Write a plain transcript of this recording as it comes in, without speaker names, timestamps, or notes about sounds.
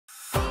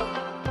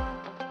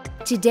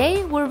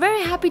Today, we're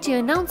very happy to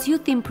announce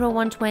YOOtheme Pro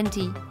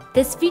 120.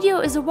 This video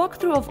is a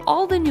walkthrough of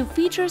all the new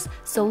features,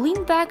 so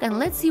lean back and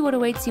let's see what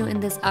awaits you in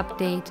this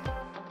update.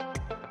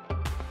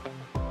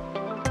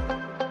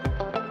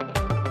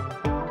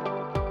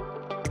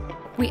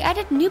 We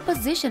added new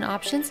position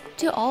options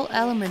to all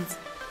elements.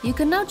 You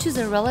can now choose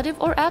a relative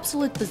or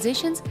absolute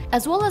positions,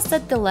 as well as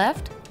set the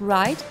left,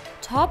 right,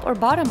 top or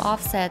bottom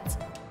offsets.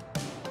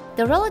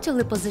 The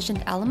relatively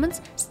positioned elements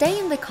stay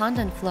in the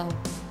content flow.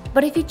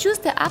 But if you choose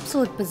the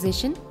absolute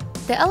position,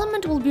 the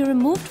element will be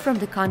removed from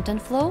the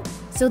content flow,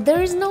 so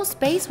there is no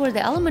space where the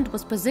element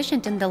was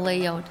positioned in the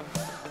layout.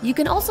 You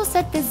can also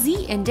set the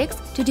z-index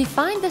to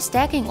define the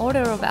stacking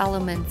order of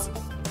elements.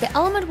 The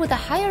element with a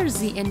higher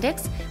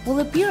z-index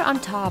will appear on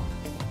top.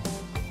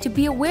 To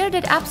be aware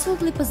that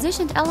absolutely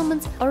positioned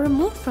elements are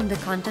removed from the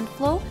content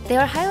flow, they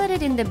are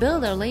highlighted in the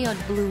Builder layout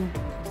blue.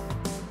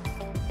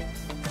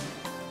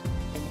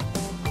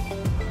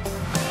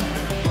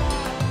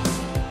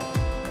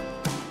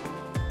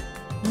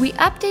 We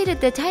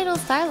updated the title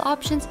style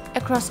options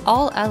across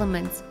all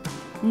elements.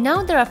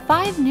 Now there are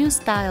 5 new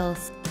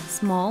styles: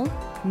 small,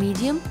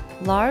 medium,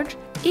 large,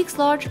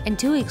 X-large and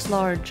 2X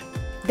large.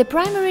 The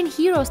primary and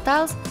hero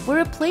styles were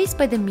replaced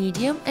by the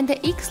medium and the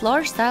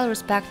X-large style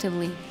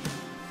respectively.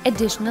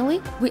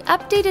 Additionally, we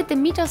updated the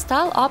meta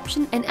style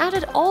option and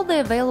added all the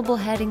available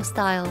heading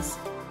styles.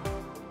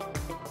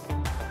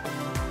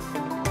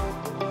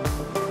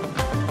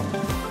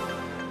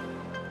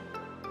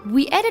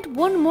 We added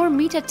one more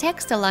meta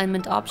text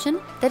alignment option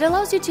that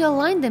allows you to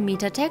align the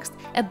meta text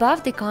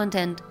above the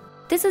content.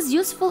 This is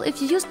useful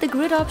if you use the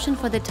grid option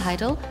for the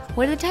title,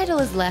 where the title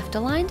is left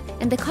aligned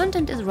and the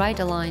content is right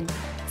aligned.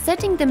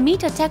 Setting the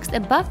meta text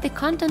above the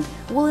content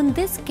will in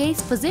this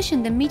case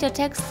position the meta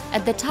text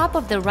at the top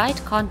of the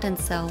right content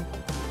cell.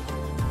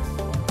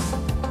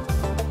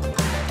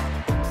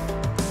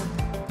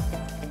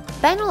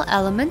 Panel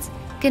elements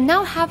can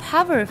now have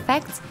hover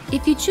effects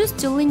if you choose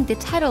to link the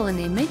title and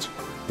image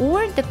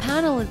or the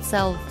panel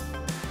itself.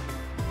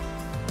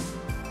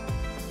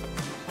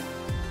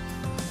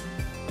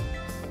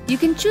 You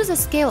can choose a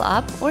scale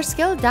up or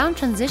scale down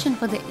transition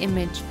for the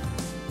image.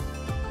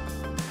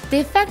 The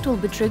effect will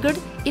be triggered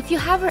if you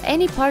hover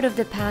any part of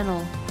the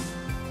panel.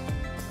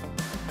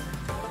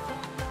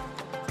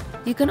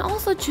 You can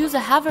also choose a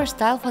hover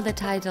style for the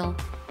title.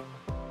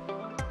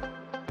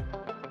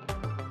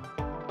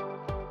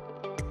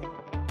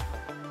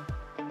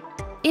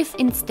 If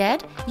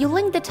instead you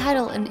link the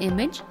title and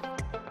image,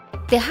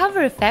 the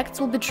hover effects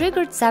will be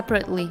triggered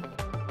separately.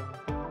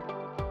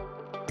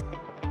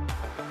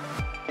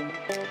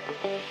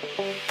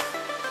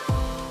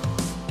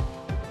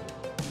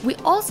 We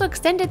also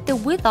extended the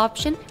width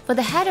option for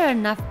the header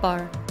and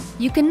navbar.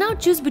 You can now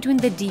choose between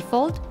the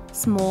default,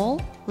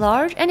 small,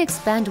 large and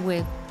expand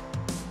width.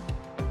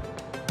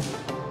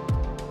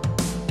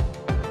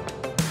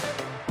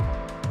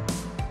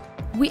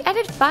 We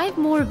added 5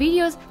 more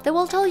videos that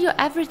will tell you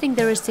everything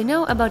there is to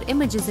know about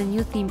images in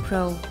YOOtheme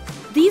Pro.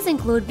 These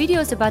include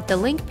videos about the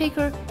link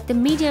picker, the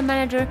media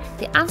manager,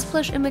 the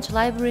Unsplash image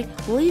library,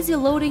 lazy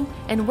loading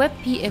and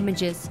WebP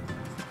images.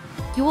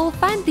 You will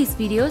find these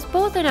videos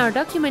both in our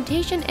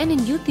documentation and in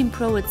YOOtheme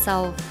Pro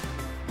itself.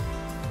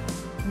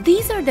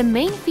 These are the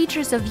main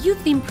features of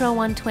YOOtheme Pro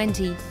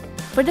 120.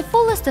 For the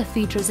full list of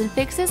features and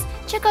fixes,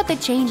 check out the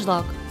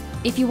changelog.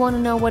 If you want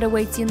to know what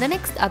awaits you in the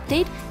next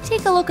update,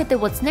 take a look at the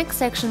What's Next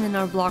section in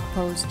our blog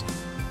post.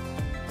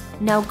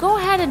 Now go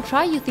ahead and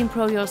try YOOtheme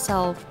Pro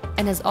yourself.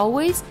 And as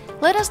always,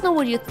 let us know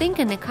what you think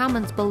in the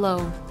comments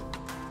below.